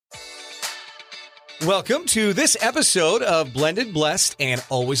Welcome to this episode of Blended, Blessed, and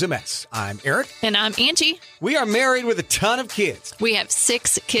Always a Mess. I'm Eric. And I'm Angie. We are married with a ton of kids. We have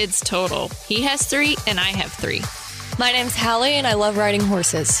 6 kids total. He has 3 and I have 3. My name's Hallie and I love riding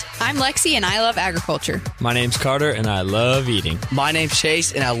horses. I'm Lexi and I love agriculture. My name's Carter and I love eating. My name's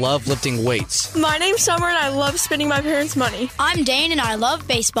Chase and I love lifting weights. My name's Summer and I love spending my parents' money. I'm Dane and I love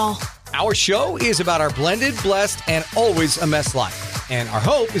baseball. Our show is about our blended, blessed, and always a mess life. And our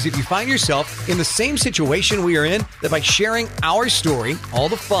hope is if you find yourself in the same situation we are in, that by sharing our story, all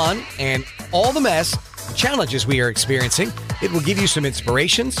the fun and all the mess, the challenges we are experiencing, it will give you some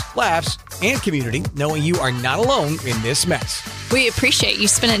inspirations, laughs, and community, knowing you are not alone in this mess. We appreciate you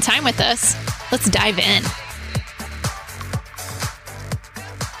spending time with us. Let's dive in.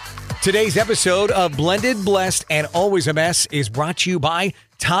 Today's episode of Blended, Blessed, and Always a Mess is brought to you by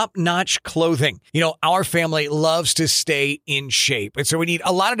Top Notch Clothing. You know, our family loves to stay in shape. And so we need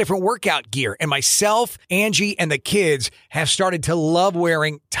a lot of different workout gear. And myself, Angie, and the kids have started to love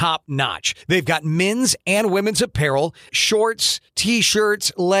wearing Top Notch. They've got men's and women's apparel, shorts,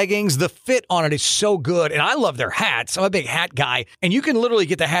 t-shirts, leggings. The fit on it is so good. And I love their hats. I'm a big hat guy. And you can literally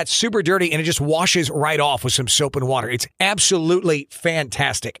get the hat super dirty and it just washes right off with some soap and water. It's absolutely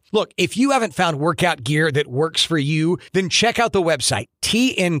fantastic. Look, if you haven't found workout gear that works for you, then check out the website,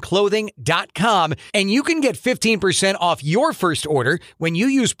 tnclothing.com, and you can get 15% off your first order when you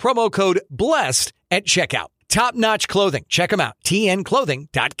use promo code BLESSED at checkout. Top Notch Clothing. Check them out.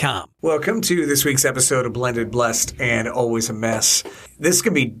 tnclothing.com. Welcome to this week's episode of Blended, Blessed, and Always a Mess. This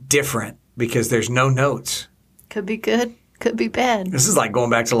could be different because there's no notes. Could be good, could be bad. This is like going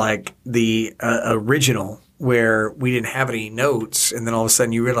back to like the original where we didn't have any notes, and then all of a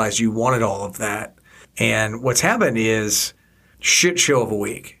sudden you realize you wanted all of that. And what's happened is shit show of a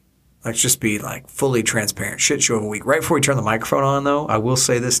week. Let's just be like fully transparent. Shit show of a week. Right before we turn the microphone on, though, I will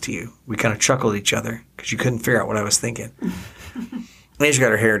say this to you. We kind of chuckled at each other because you couldn't figure out what I was thinking. Angie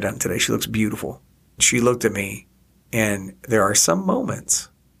got her hair done today. She looks beautiful. She looked at me, and there are some moments,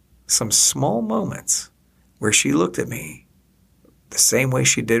 some small moments, where she looked at me the same way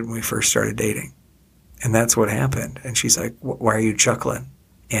she did when we first started dating. And that's what happened. And she's like, why are you chuckling?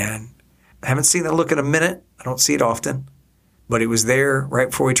 And I haven't seen that look in a minute. I don't see it often. But it was there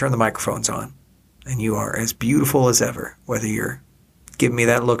right before we turned the microphones on. And you are as beautiful as ever, whether you're giving me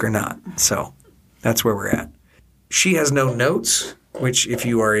that look or not. So that's where we're at. She has no notes, which if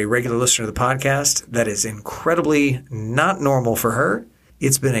you are a regular listener to the podcast, that is incredibly not normal for her.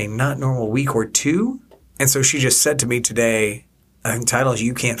 It's been a not normal week or two. And so she just said to me today, entitled,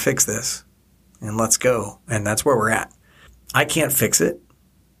 You Can't Fix This. And let's go. And that's where we're at. I can't fix it.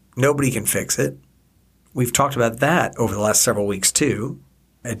 Nobody can fix it. We've talked about that over the last several weeks, too,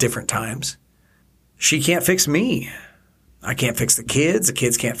 at different times. She can't fix me. I can't fix the kids. The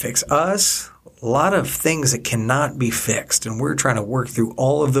kids can't fix us. A lot of things that cannot be fixed, and we're trying to work through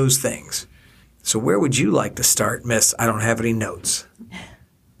all of those things. So where would you like to start, Miss I don't have any notes?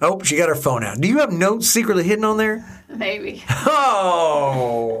 Oh, she got her phone out. Do you have notes secretly hidden on there? Maybe.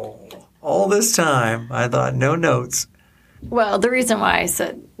 Oh, all this time, I thought no notes. Well, the reason why I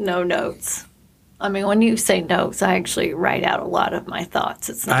said no notes, I mean, when you say notes, I actually write out a lot of my thoughts.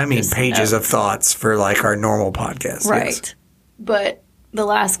 It's not just pages notes. of thoughts for like our normal podcast. Right. Yes. But the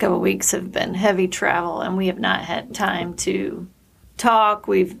last couple of weeks have been heavy travel, and we have not had time to talk.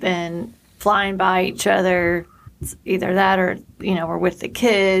 We've been flying by each other. It's either that or, we're with the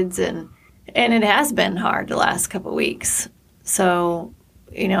kids. And it has been hard the last couple of weeks. So,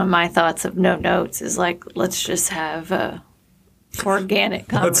 my thoughts of no notes is like, let's just have a organic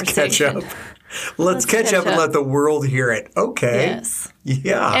conversation. Let's catch up. Let's catch up and let the world hear it. Okay. Yes.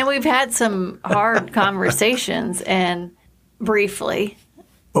 Yeah. And we've had some hard conversations and briefly.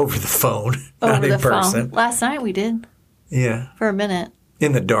 Over the phone, not in person. Phone. Last night we did. Yeah. For a minute.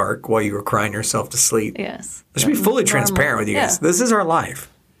 In the dark while you were crying yourself to sleep. Yes. Let's be fully transparent with you guys. Yeah. This is our life.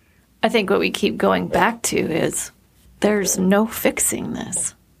 I think what we keep going back to is there's no fixing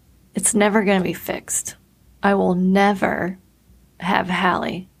this. It's never going to be fixed. I will never have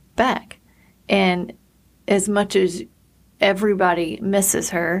Hallie back. And as much as everybody misses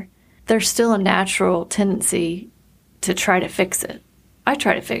her, there's still a natural tendency to try to fix it. I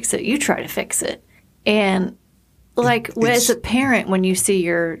try to fix it. You try to fix it. And as a parent, when you see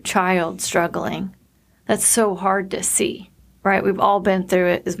your child struggling, that's so hard to see, right? We've all been through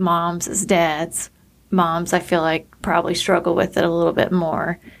it as moms, as dads. Moms, I feel like, probably struggle with it a little bit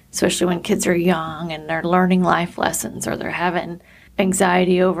more, especially when kids are young and they're learning life lessons or they're having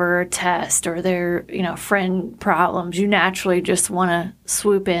anxiety over a test or their, friend problems. You naturally just want to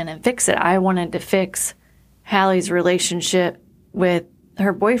swoop in and fix it. I wanted to fix Hallie's relationship with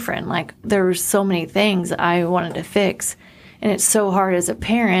her boyfriend. Like, there were so many things I wanted to fix. And it's so hard as a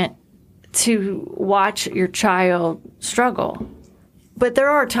parent to watch your child struggle. But there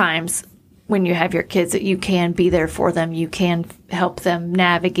are times when you have your kids that you can be there for them. You can help them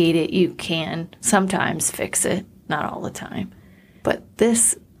navigate it. You can sometimes fix it, not all the time. But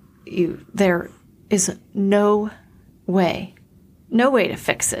there is no way to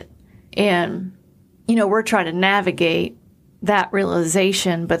fix it. And, we're trying to navigate that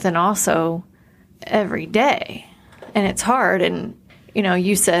realization, but then also every day. And it's hard. And,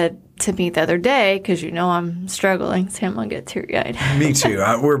 you said to me the other day, because I'm struggling. See, I'm going to get teary-eyed. Me too.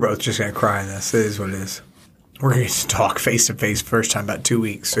 We're both just going to cry in this. It is what it is. We're going to talk face-to-face first time about 2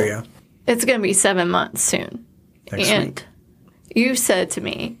 weeks. So, yeah. It's going to be 7 months soon. Next week. You said to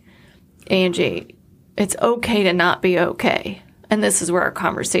me, Angie, it's okay to not be okay. And this is where our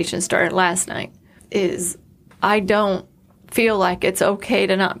conversation started last night, is I don't feel like it's okay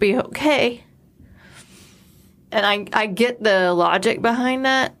to not be okay. And I get the logic behind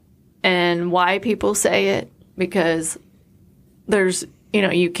that and why people say it, because there's,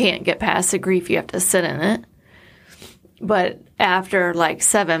 you can't get past the grief. You have to sit in it. But after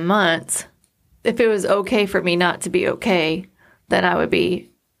 7 months, if it was okay for me not to be okay, then I would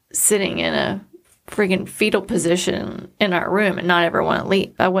be sitting in a freaking fetal position in our room and not ever want to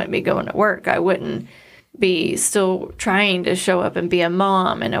leave. I wouldn't be going to work. I wouldn't be still trying to show up and be a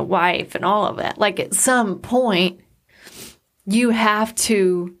mom and a wife and all of that. At some point, you have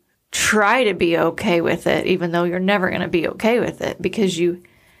to try to be okay with it, even though you're never going to be okay with it, because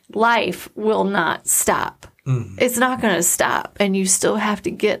life will not stop. It's not going to stop, and you still have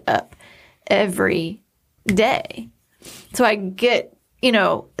to get up every day. So I get,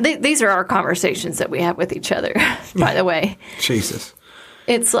 these are our conversations that we have with each other, by the way. Jesus.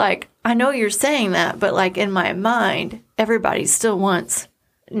 It's I know you're saying that, but in my mind, everybody still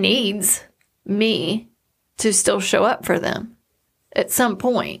needs me to still show up for them. At some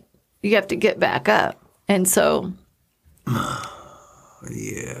point, you have to get back up. And so.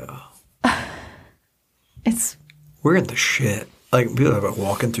 Yeah. We're in the shit. People are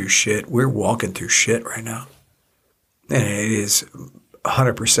walking through shit. We're walking through shit right now. And it is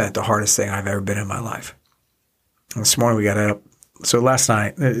 100% the hardest thing I've ever been in my life. And this morning we got up. So last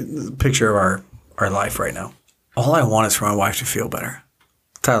night, picture of our life right now. All I want is for my wife to feel better.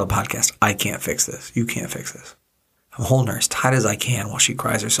 Title of the podcast, I can't fix this. You can't fix this. I'm holding her as tight as I can while she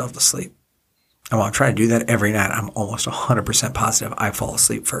cries herself to sleep. And while I try to do that every night, I'm almost 100% positive I fall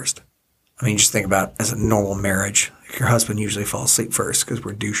asleep first. I mean, just think about as a normal marriage, your husband usually falls asleep first because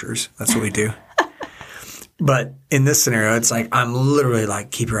we're douchers. That's what we do. But in this scenario, it's I'm literally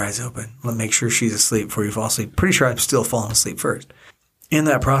keep your eyes open. Let make sure she's asleep before you fall asleep. Pretty sure I'm still falling asleep first. In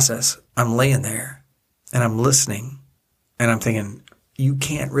that process, I'm laying there and I'm listening and I'm thinking, you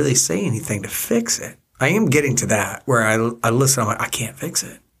can't really say anything to fix it. I am getting to that where I listen. I'm I can't fix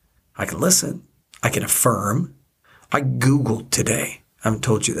it. I can listen. I can affirm. I Googled today. I haven't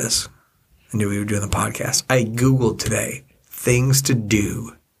told you this. I knew we were doing the podcast. I Googled today things to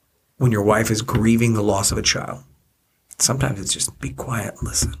do when your wife is grieving the loss of a child. Sometimes it's just be quiet and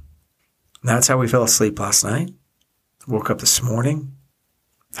listen. And that's how we fell asleep last night. Woke up this morning,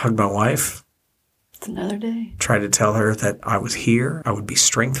 hugged my wife. It's another day. Tried to tell her that I was here. I would be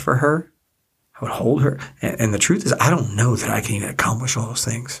strength for her. I would hold her. And the truth is, I don't know that I can even accomplish all those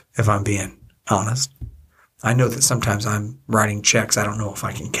things, if I'm being honest. I know that sometimes I'm writing checks I don't know if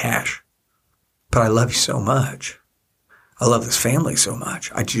I can cash. But I love you so much. I love this family so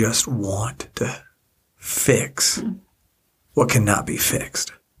much. I just want to fix what cannot be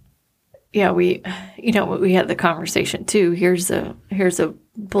fixed. Yeah, we had the conversation too. Here's a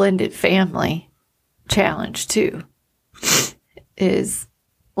blended family challenge too. Is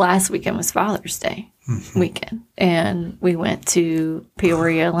last weekend was Father's Day weekend, and we went to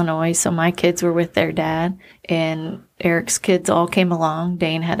Peoria, Illinois. So my kids were with their dad, and Eric's kids all came along.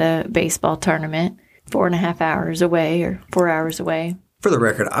 Dane had a baseball tournament 4.5 hours away or 4 hours away. For the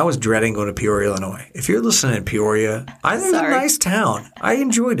record, I was dreading going to Peoria, Illinois. If you're listening in Peoria, I think it's a nice town. I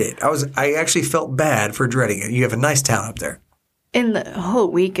enjoyed it. I actually felt bad for dreading it. You have a nice town up there. In the whole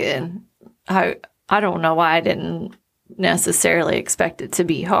weekend, I don't know why I didn't necessarily expect it to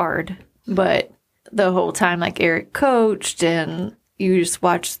be hard, but the whole time, Eric coached, and you just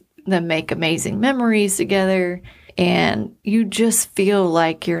watch them make amazing memories together, and you just feel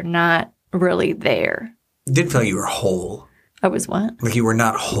like you're not really there. It didn't feel like you were whole. I was what? Like you were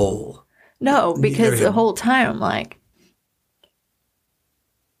not whole. No, because the whole time I'm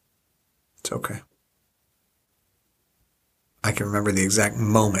it's okay. I can remember the exact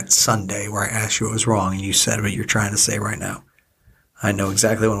moment Sunday where I asked you what was wrong and you said what you're trying to say right now. I know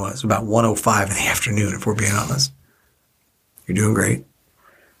exactly when it was. About 1:05 in the afternoon, if we're being honest. You're doing great.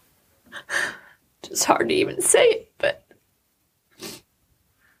 It's hard to even say it, but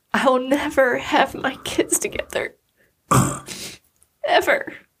I will never have my kids together.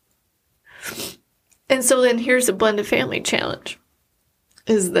 Ever. And so then here's a blended family challenge,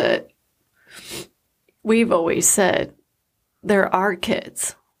 is that we've always said there are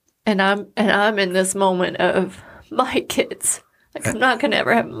kids, and I'm in this moment of my kids. Like, I'm not going to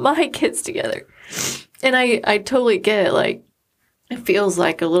ever have my kids together. And I totally get it. Like, it feels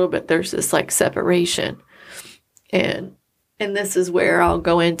like a little bit there's this, like, separation. And this is where I'll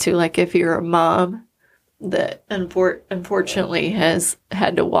go into, like, if you're a mom that unfortunately has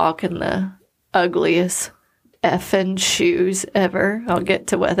had to walk in the ugliest effing shoes ever. I'll get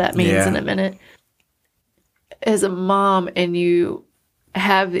to what that means in a minute. As a mom, and you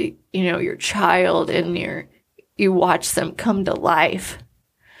have the, your child, and you watch them come to life.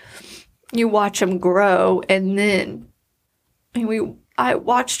 You watch them grow, and then I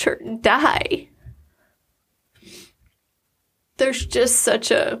watched her die. There's just such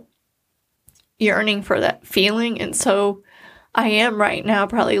a yearning for that feeling, and so I am right now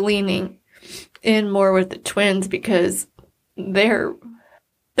probably leaning in more with the twins because they're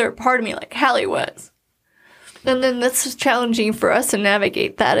a part of me, like Hallie was. And then this is challenging for us to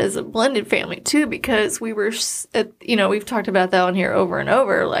navigate that as a blended family too, because we were, we've talked about that on here over and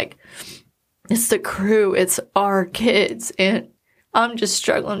over. Like, it's the crew, it's our kids, and I'm just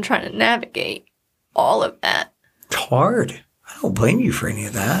struggling trying to navigate all of that. It's hard. I don't blame you for any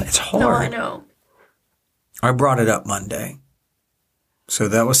of that. It's hard. No, I know. I brought it up Monday. So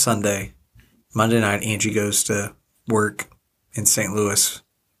that was Sunday. Monday night, Angie goes to work in St. Louis,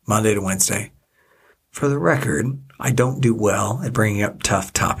 Monday to Wednesday. For the record, I don't do well at bringing up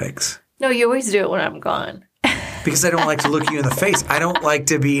tough topics. No, you always do it when I'm gone. Because I don't like to look you in the face. I don't like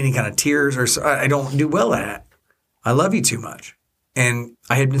to be any kind of tears, or I don't do well at it. I love you too much. And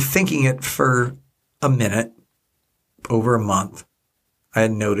I had been thinking it for a minute, over a month. I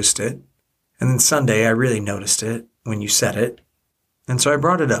had noticed it. And then Sunday, I really noticed it when you said it. And so I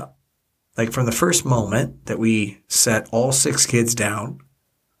brought it up. Like, from the first moment that we set all 6 kids down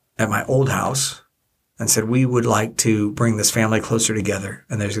at my old house and said we would like to bring this family closer together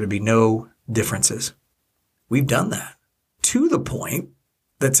and there's going to be no differences. We've done that to the point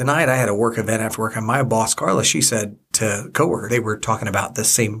that tonight I had a work event after work, and my boss, Carla, she said to a coworker, they were talking about the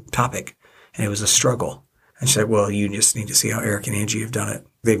same topic, and it was a struggle. And she said, well, you just need to see how Eric and Angie have done it.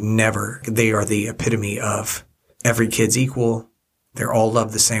 They are the epitome of every kid's equal. They're all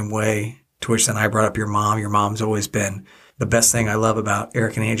loved the same way. To which then I brought up your mom. Your mom's always been the best thing I love about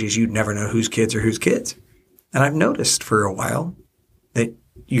Eric and Angie is you'd never know whose kids are whose kids. And I've noticed for a while that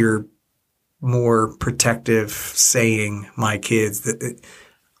you're more protective saying my kids, that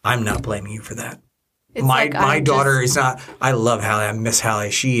I'm not blaming you for that. My daughter is not, I love Hallie. I miss Hallie.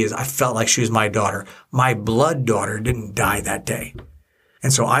 I felt like she was my daughter. My blood daughter didn't die that day.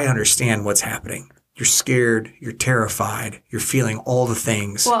 And so I understand what's happening. You're scared. You're terrified. You're feeling all the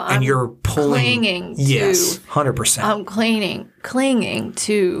things. Well, and you're pulling. Clinging to. Yes, 100%. I'm clinging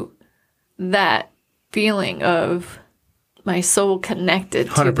to that feeling of my soul connected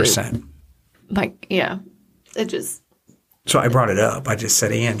to 100%. It just. So I brought it up. I just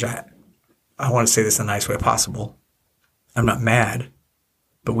said, Ange, I want to say this in a nice way possible. I'm not mad,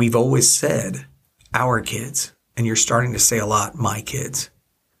 but we've always said our kids, and you're starting to say a lot, my kids.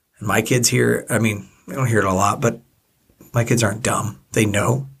 And my kids here, I mean, we don't hear it a lot, but my kids aren't dumb. They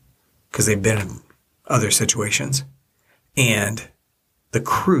know because they've been in other situations. And the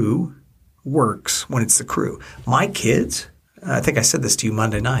crew works when it's the crew. My kids, I think I said this to you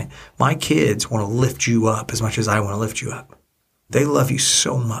Monday night, my kids want to lift you up as much as I want to lift you up. They love you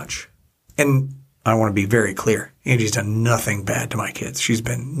so much. And I want to be very clear. Angie's done nothing bad to my kids. She's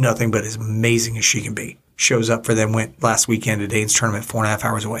been nothing but as amazing as she can be. Shows up for them, went last weekend to Dane's tournament 4.5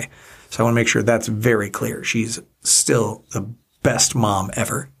 hours away. So I want to make sure that's very clear. She's still the best mom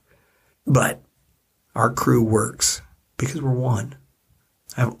ever. But our crew works because we're one.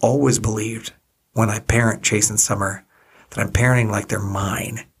 I've always believed when I parent Chase and Summer that I'm parenting like they're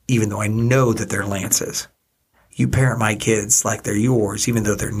mine, even though I know that they're Lance's. You parent my kids like they're yours, even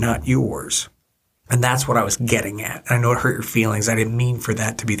though they're not yours. And that's what I was getting at. I know it hurt your feelings. I didn't mean for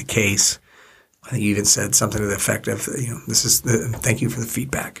that to be the case. I think you even said something to the effect of, thank you for the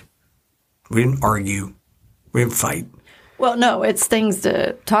feedback. We didn't argue. We didn't fight. Well, no, it's things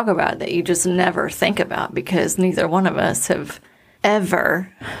to talk about that you just never think about because neither one of us have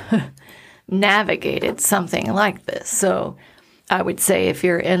ever navigated something like this. So I would say if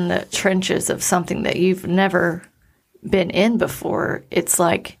you're in the trenches of something that you've never been in before, it's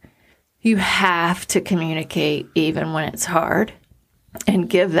like you have to communicate even when it's hard and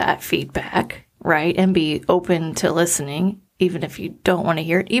give that feedback, right? And be open to listening, even if you don't want to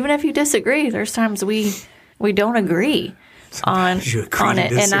hear it, even if you disagree. There's times we don't agree on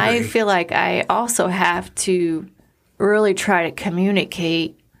it. And I feel like I also have to really try to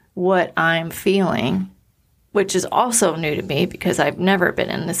communicate what I'm feeling, which is also new to me because I've never been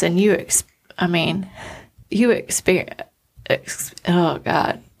in this. And you experience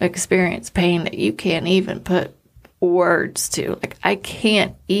pain that you can't even put words to. Like, I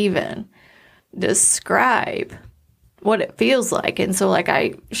can't even describe what it feels like. And so, like,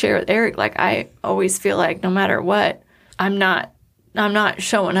 I share with Eric, like, I always feel like no matter what, I'm not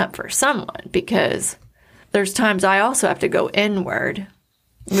showing up for someone, because there's times I also have to go inward.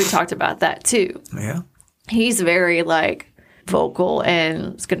 We talked about that too. Yeah. He's very, like, vocal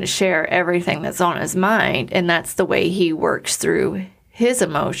and is going to share everything that's on his mind, and that's the way he works through his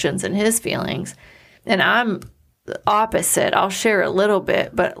emotions and his feelings. And I'm the opposite. I'll share a little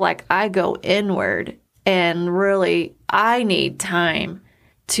bit, but, like, I go inward, and really I need time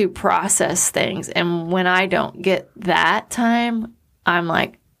to process things. And when I don't get that time, I'm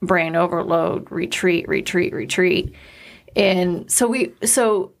like, brain overload, retreat. And so you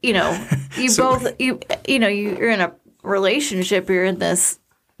know, you're in a relationship, you're in this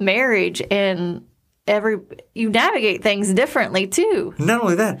marriage, and you navigate things differently too. Not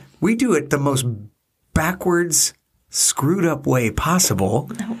only that, we do it the most backwards, screwed up way possible.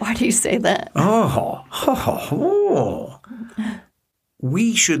 Why do you say that?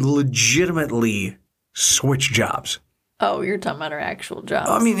 We should legitimately switch jobs. Oh, you're talking about our actual jobs.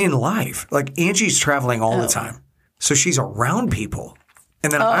 I mean, in life. Like, Angie's traveling all the time. So she's around people.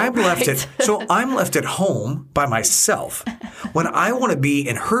 And then I'm left at home by myself. When I want to be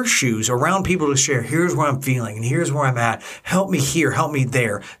in her shoes, around people to share, here's where I'm feeling and here's where I'm at. Help me here, help me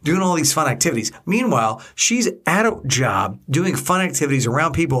there, doing all these fun activities. Meanwhile, she's at a job doing fun activities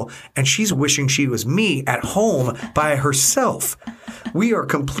around people, and she's wishing she was me at home by herself. We are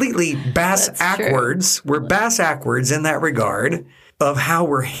completely bass-ackwards. We're bass-ackwards in that regard of how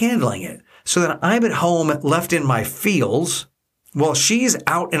we're handling it. So then I'm at home left in my feels, while she's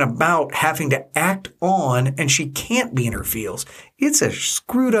out and about having to act on, and she can't be in her feels. It's a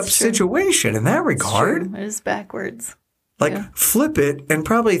screwed up situation in that regard. It's true. It is backwards. Like, flip it, and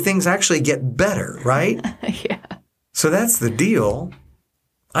probably things actually get better, right? Yeah. So that's the deal.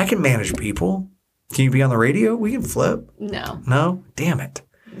 I can manage people. Can you be on the radio? We can flip. No. No? Damn it.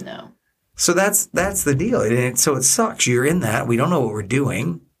 No. So that's the deal. So it sucks. You're in that. We don't know what we're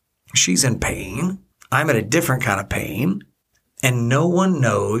doing. She's in pain. I'm in a different kind of pain. And no one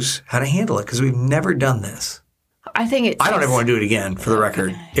knows how to handle it because we've never done this. I don't ever want to do it again, for the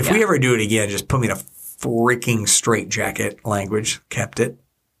record. If we ever do it again, just put me in a freaking straitjacket. Language kept it.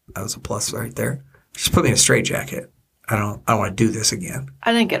 That was a plus right there. Just put me in a straitjacket. I don't want to do this again.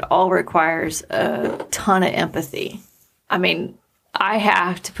 I think it all requires a ton of empathy. I mean, I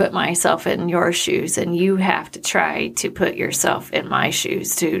have to put myself in your shoes, and you have to try to put yourself in my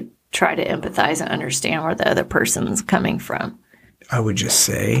shoes to try to empathize and understand where the other person's coming from. I would just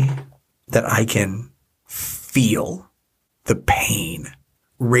say that I can feel the pain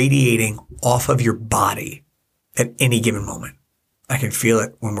radiating off of your body at any given moment. I can feel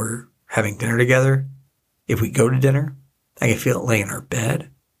it when we're having dinner together. If we go to dinner, I can feel it laying in our bed.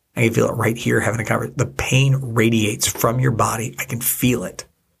 I can feel it right here having a conversation. The pain radiates from your body. I can feel it.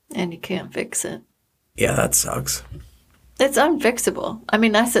 And you can't fix it. Yeah, that sucks. It's unfixable. I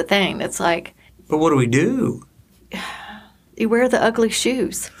mean, that's the thing. That's like... But what do we do? You wear the ugly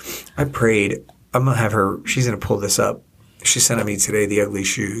shoes. I prayed. I'm going to have her... She's going to pull this up. She sent me today the ugly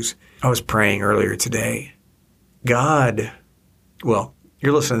shoes. I was praying earlier today. God... Well,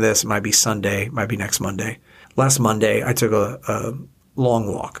 you're listening to this. It might be Sunday. It might be next Monday. Last Monday, I took a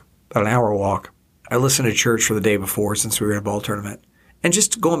long walk, about an hour walk. I listened to church for the day before since we were in a ball tournament. And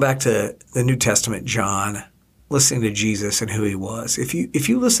just going back to the New Testament, John, listening to Jesus and who he was. If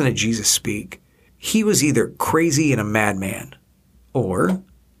you listen to Jesus speak, he was either crazy and a madman, or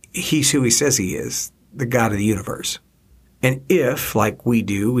he's who he says he is, the God of the universe. And if, like we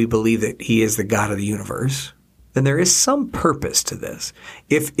do, we believe that he is the God of the universe, then there is some purpose to this.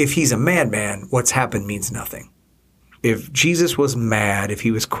 If he's a madman, what's happened means nothing. If Jesus was mad, if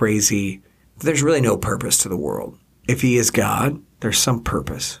he was crazy, there's really no purpose to the world. If he is God, there's some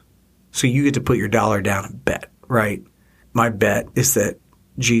purpose. So you get to put your dollar down and bet, right? My bet is that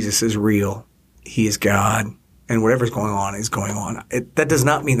Jesus is real. He is God. And whatever's going on is going on. That does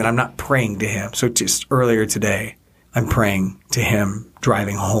not mean that I'm not praying to him. So just earlier today, I'm praying to him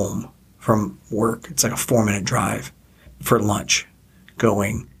driving home from work. It's like a 4-minute drive. for lunch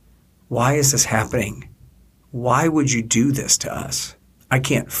going, why is this happening? Why would you do this to us? I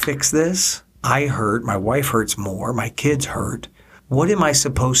can't fix this. I hurt. My wife hurts more. My kids hurt. What am I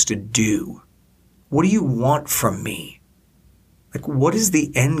supposed to do? What do you want from me? Like, what is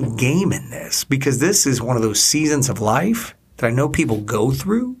the end game in this? Because this is one of those seasons of life that I know people go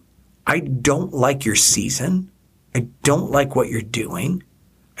through. I don't like your season. I don't like what you're doing.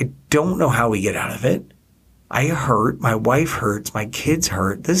 I don't know how we get out of it. I hurt. My wife hurts. My kids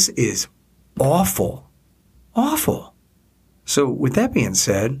hurt. This is awful. Awful. So with that being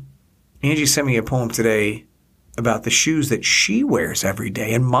said, Angie sent me a poem today about the shoes that she wears every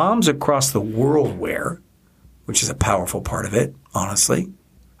day and moms across the world wear, which is a powerful part of it, honestly.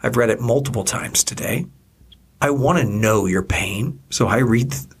 I've read it multiple times today. I want to know your pain, so I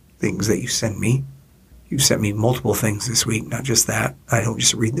read things that you send me. You sent me multiple things this week, not just that. I don't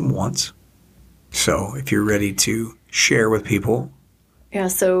just read them once. So if you're ready to share with people. Yeah,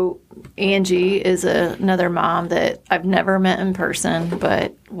 so Angie is another mom that I've never met in person,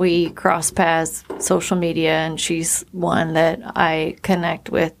 but we cross paths social media, and she's one that I connect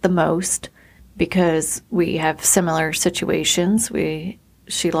with the most because we have similar situations.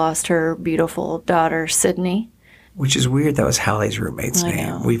 She lost her beautiful daughter, Sydney. Which is weird. That was Hallie's roommate's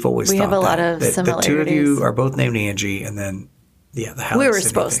name. We've always thought have a lot of similarities. The two of you are both named Angie, and then, the Hallie. We were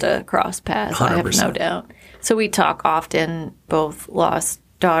supposed to cross paths, 100%. I have no doubt. So we talk often, both lost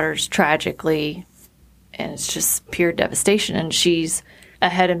daughters tragically, and it's just pure devastation. And she's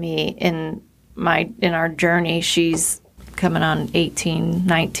ahead of me in our journey. She's coming on 18,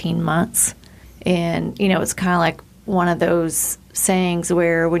 19 months. And, it's kind of like one of those sayings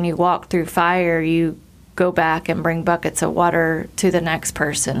where when you walk through fire, you go back and bring buckets of water to the next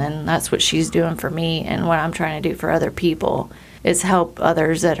person. And that's what she's doing for me. And what I'm trying to do for other people is help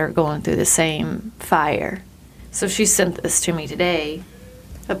others that are going through the same fire. So she sent this to me today,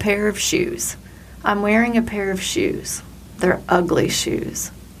 a pair of shoes. I'm wearing a pair of shoes. They're ugly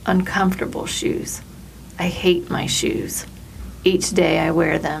shoes, uncomfortable shoes. I hate my shoes. Each day I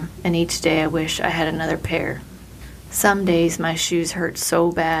wear them, and each day I wish I had another pair. Some days my shoes hurt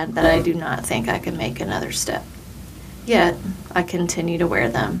so bad that I do not think I can make another step. Yet, I continue to wear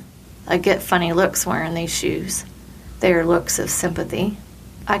them. I get funny looks wearing these shoes. They are looks of sympathy.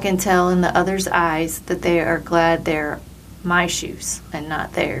 I can tell in the other's eyes that they are glad they're my shoes and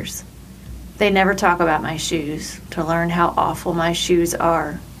not theirs. They never talk about my shoes. To learn how awful my shoes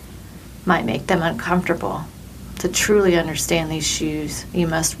are might make them uncomfortable. To truly understand these shoes, you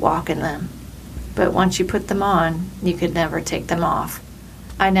must walk in them. But once you put them on, you could never take them off.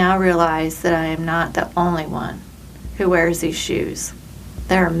 I now realize that I am not the only one who wears these shoes.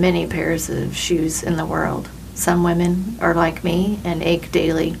 There are many pairs of shoes in the world. Some women are like me and ache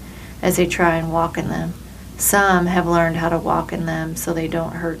daily as they try and walk in them. Some have learned how to walk in them so they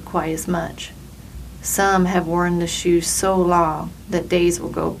don't hurt quite as much. Some have worn the shoes so long that days will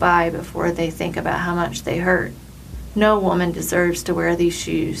go by before they think about how much they hurt. No woman deserves to wear these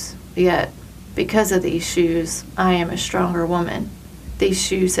shoes, yet because of these shoes, I am a stronger woman. These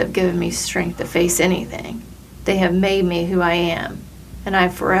shoes have given me strength to face anything. They have made me who I am, and I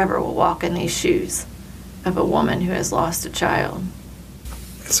forever will walk in these shoes of a woman who has lost a child.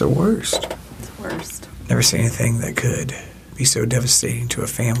 It's the worst. It's the worst. Never seen anything that could be so devastating to a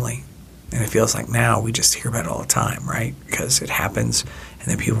family. And it feels like now we just hear about it all the time, right? Because it happens,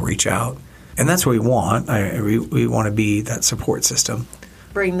 and then people reach out. And that's what we want. We want to be that support system.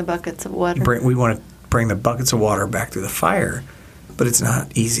 Bring the buckets of water. We want to bring the buckets of water back through the fire. But it's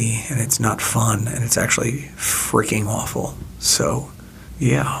not easy, and it's not fun, and it's actually freaking awful. So,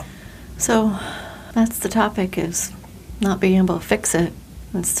 yeah. So that's the topic, is not being able to fix it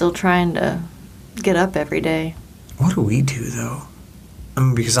and still trying to get up every day. What do we do, though? I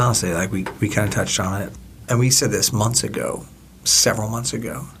mean, because honestly, like we kind of touched on it, and we said this several months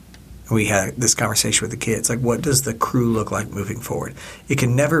ago. We had this conversation with the kids. Like, what does the crew look like moving forward? It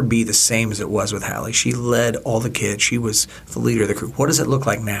can never be the same as it was with Hallie. She led all the kids. She was the leader of the crew. What does it look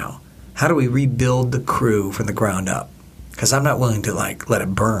like now? How do we rebuild the crew from the ground up? Because I'm not willing to, let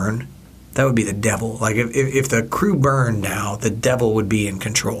it burn. That would be the devil. Like, if the crew burned now, the devil would be in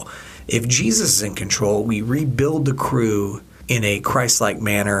control. If Jesus is in control, we rebuild the crew in a Christ-like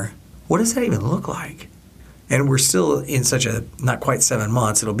manner. What does that even look like? And we're still in such a, not quite 7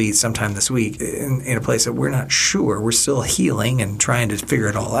 months, it'll be sometime this week, in a place that we're not sure. We're still healing and trying to figure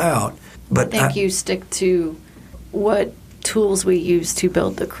it all out. But I think you stick to what tools we use to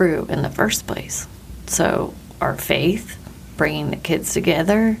build the crew in the first place. So our faith, bringing the kids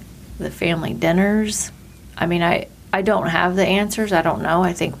together, the family dinners. I don't have the answers. I don't know.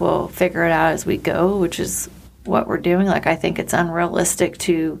 I think we'll figure it out as we go, which is what we're doing. Like, I think it's unrealistic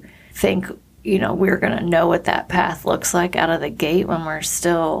to think, we're going to know what that path looks like out of the gate when we're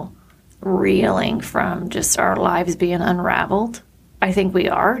still reeling from just our lives being unraveled. I think we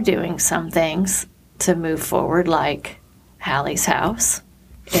are doing some things to move forward, like Hallie's house,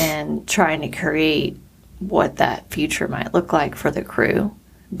 and trying to create what that future might look like for the crew,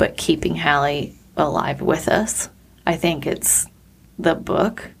 but keeping Hallie alive with us. I think it's the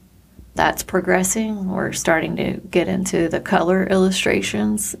book that's progressing. We're starting to get into the color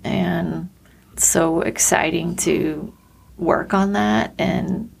illustrations, and it's so exciting to work on that.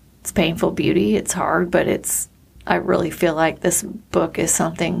 And it's Painful Beauty. It's hard, but I really feel like this book is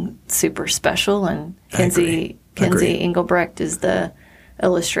something super special. And Kenzie Engelbrecht is the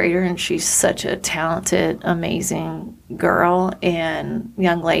illustrator, and she's such a talented, amazing girl and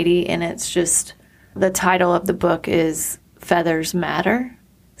young lady. And it's just, the title of the book is Feathers Matter.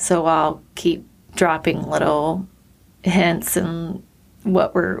 So I'll keep dropping little hints and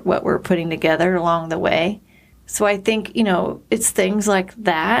what we're putting together along the way. So I think, it's things like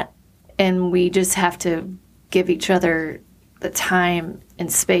that, and we just have to give each other the time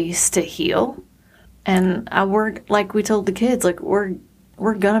and space to heal. And we're, like we told the kids, like, we're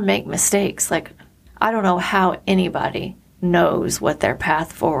gonna make mistakes. Like, I don't know how anybody knows what their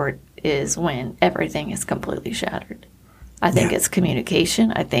path forward is when everything is completely shattered. I think it's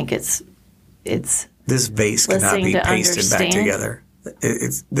communication. I think it's this vase cannot be pasted back together.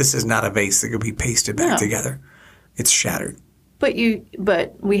 This is not a vase that could be pasted back together. It's shattered. But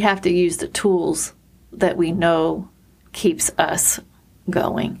we have to use the tools that we know keeps us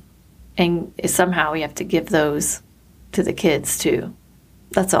going, and somehow we have to give those to the kids too.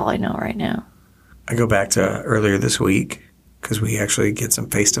 That's all I know right now. I go back to earlier this week because we actually get some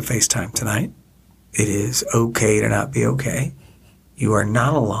face-to-face time tonight. It is okay to not be okay. You are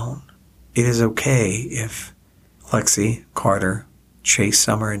not alone. It is okay if Lexi, Carter, Chase,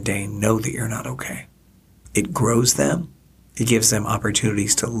 Summer, and Dane know that you're not okay. It grows them. It gives them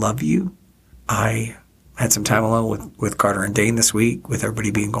opportunities to love you. I had some time alone with Carter and Dane this week. With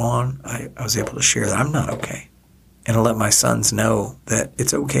everybody being gone, I was able to share that I'm not okay. And to let my sons know that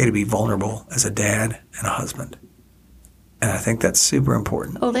it's okay to be vulnerable as a dad and a husband. And I think that's super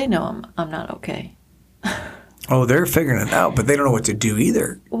important. Oh, they know I'm not okay. Oh, they're figuring it out, but they don't know what to do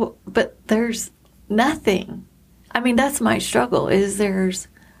either. Well, but there's nothing. I mean, that's my struggle, is there's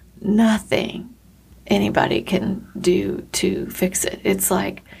nothing anybody can do to fix it. It's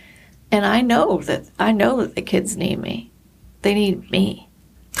like, and I know that the kids need me. They need me.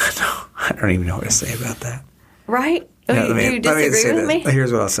 I don't even know what to say about that. Right? Do you disagree with me?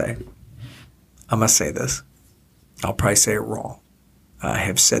 Here's what I'll say. I must say this. I'll probably say it wrong. I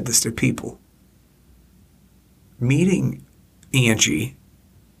have said this to people. Meeting Angie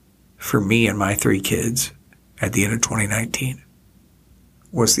for me and my 3 kids at the end of 2019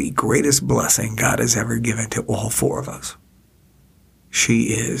 was the greatest blessing God has ever given to all 4 of us. She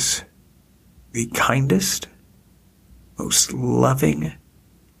is the kindest, most loving,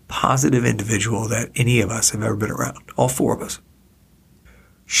 positive individual that any of us have ever been around. All 4 of us.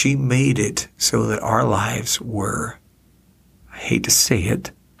 She made it so that our lives were, I hate to say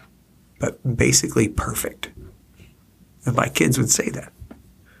it, but basically perfect. And my kids would say that.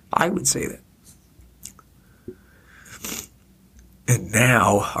 I would say that. And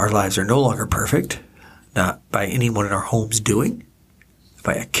now our lives are no longer perfect, not by anyone in our homes doing,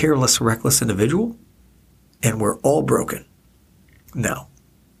 by a careless, reckless individual, and we're all broken. Now,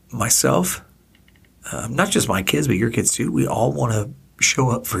 myself, not just my kids, but your kids too, we all want to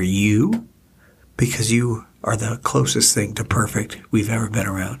show up for you because you are the closest thing to perfect we've ever been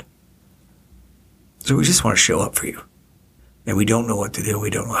around. So we just want to show up for you. And we don't know what to do.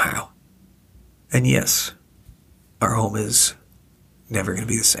 We don't know how. And yes, our home is never going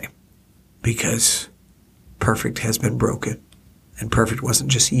to be the same because perfect has been broken. And perfect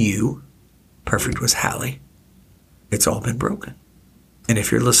wasn't just you. Perfect was Hallie. It's all been broken. And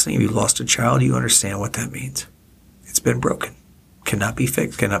if you're listening, if you lost a child, you understand what that means. It's been broken. Cannot be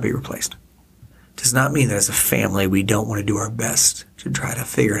fixed, cannot be replaced. Does not mean that as a family we don't want to do our best to try to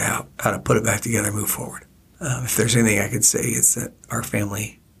figure it out, how to put it back together and move forward. If there's anything I could say, it's that our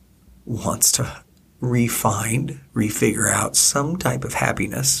family wants to refigure out some type of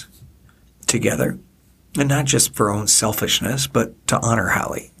happiness together. And not just for our own selfishness, but to honor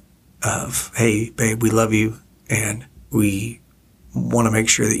Hallie. Of, hey, babe, we love you, and we want to make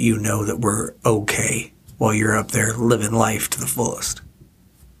sure that you know that we're okay while you're up there living life to the fullest.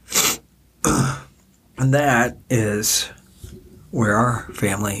 And that is where our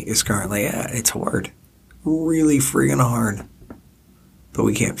family is currently at. It's hard. Really friggin' hard. But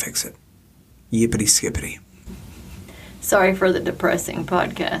we can't fix it. Yippity skippity. Sorry for the depressing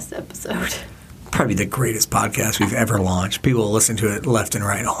podcast episode. Probably the greatest podcast we've ever launched. People listen to it left and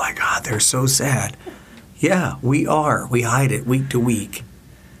right. Oh my God, they're so sad. Yeah, we are. We hide it week to week.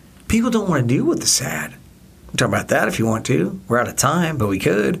 People don't want to deal with the sad. We'll talk about that if you want to. We're out of time, but we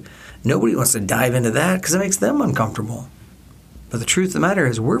could. Nobody wants to dive into that because it makes them uncomfortable. But the truth of the matter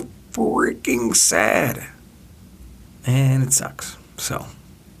is we're freaking sad. And it sucks. So,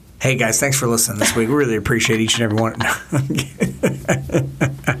 hey guys, thanks for listening this week. We really appreciate each and every one. No, I'm kidding.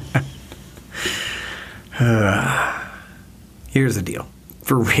 Here's the deal.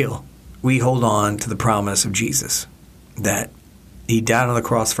 For real, we hold on to the promise of Jesus that he died on the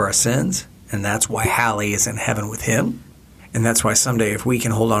cross for our sins, and that's why Hallie is in heaven with him. And that's why someday, if we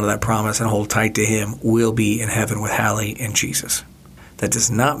can hold on to that promise and hold tight to him, we'll be in heaven with Hallie and Jesus. That does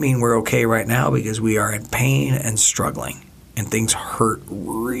not mean we're okay right now because we are in pain and struggling, and things hurt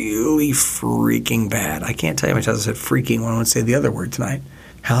really freaking bad. I can't tell you how many times I said freaking when I would say the other word tonight.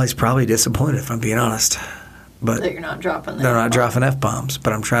 Hallie's probably disappointed, if I'm being honest. But that you're not dropping they're not dropping F-bombs,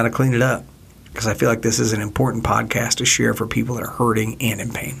 but I'm trying to clean it up because I feel like this is an important podcast to share for people that are hurting and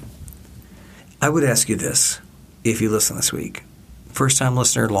in pain. I would ask you this. If you listen this week, first-time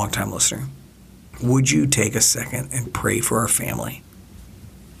listener, long-time listener, would you take a second and pray for our family?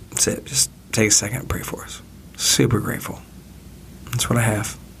 That's it. Just take a second and pray for us. Super grateful. That's what I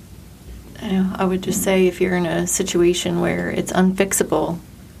have. I would just say if you're in a situation where it's unfixable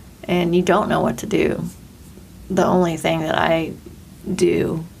and you don't know what to do, the only thing that I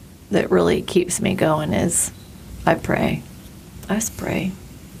do that really keeps me going is I pray. I just pray.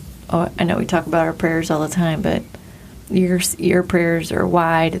 Oh, I know we talk about our prayers all the time, but your prayers are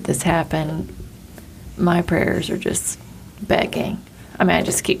why did this happen? My prayers are just begging. I mean, I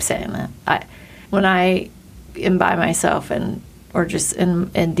just keep saying that. When I am by myself or just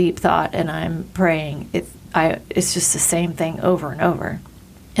in deep thought and I'm praying, it's just the same thing over and over,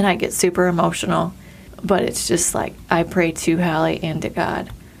 and I get super emotional. But it's just like I pray to Hallie and to God.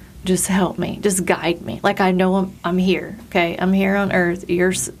 Just help me. Just guide me. Like I know I'm here, okay? I'm here on earth.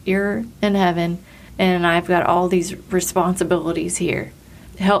 You're in heaven, and I've got all these responsibilities here.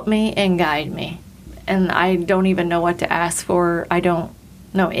 Help me and guide me. And I don't even know what to ask for. I don't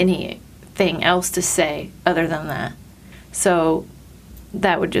know anything else to say other than that. So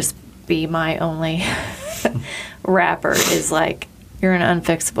that would just be my only wrapper is like, you're in an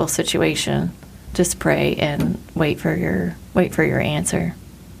unfixable situation. Just pray and wait for your answer.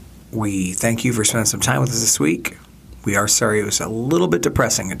 We thank you for spending some time with us this week. We are sorry it was a little bit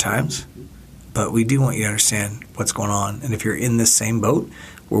depressing at times, but we do want you to understand what's going on. And if you're in this same boat,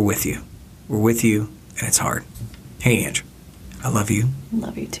 we're with you. We're with you, and it's hard. Hey, Ange, I love you.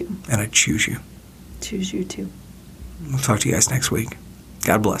 Love you too. And I choose you. Choose you too. We'll talk to you guys next week.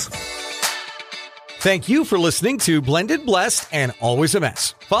 God bless. Thank you for listening to Blended Blessed and Always a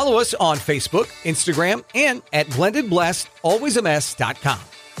Mess. Follow us on Facebook, Instagram, and at blendedblessedalwaysamess.com.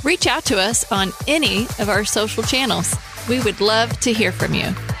 Reach out to us on any of our social channels. We would love to hear from you.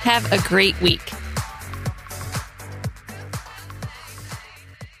 Have a great week.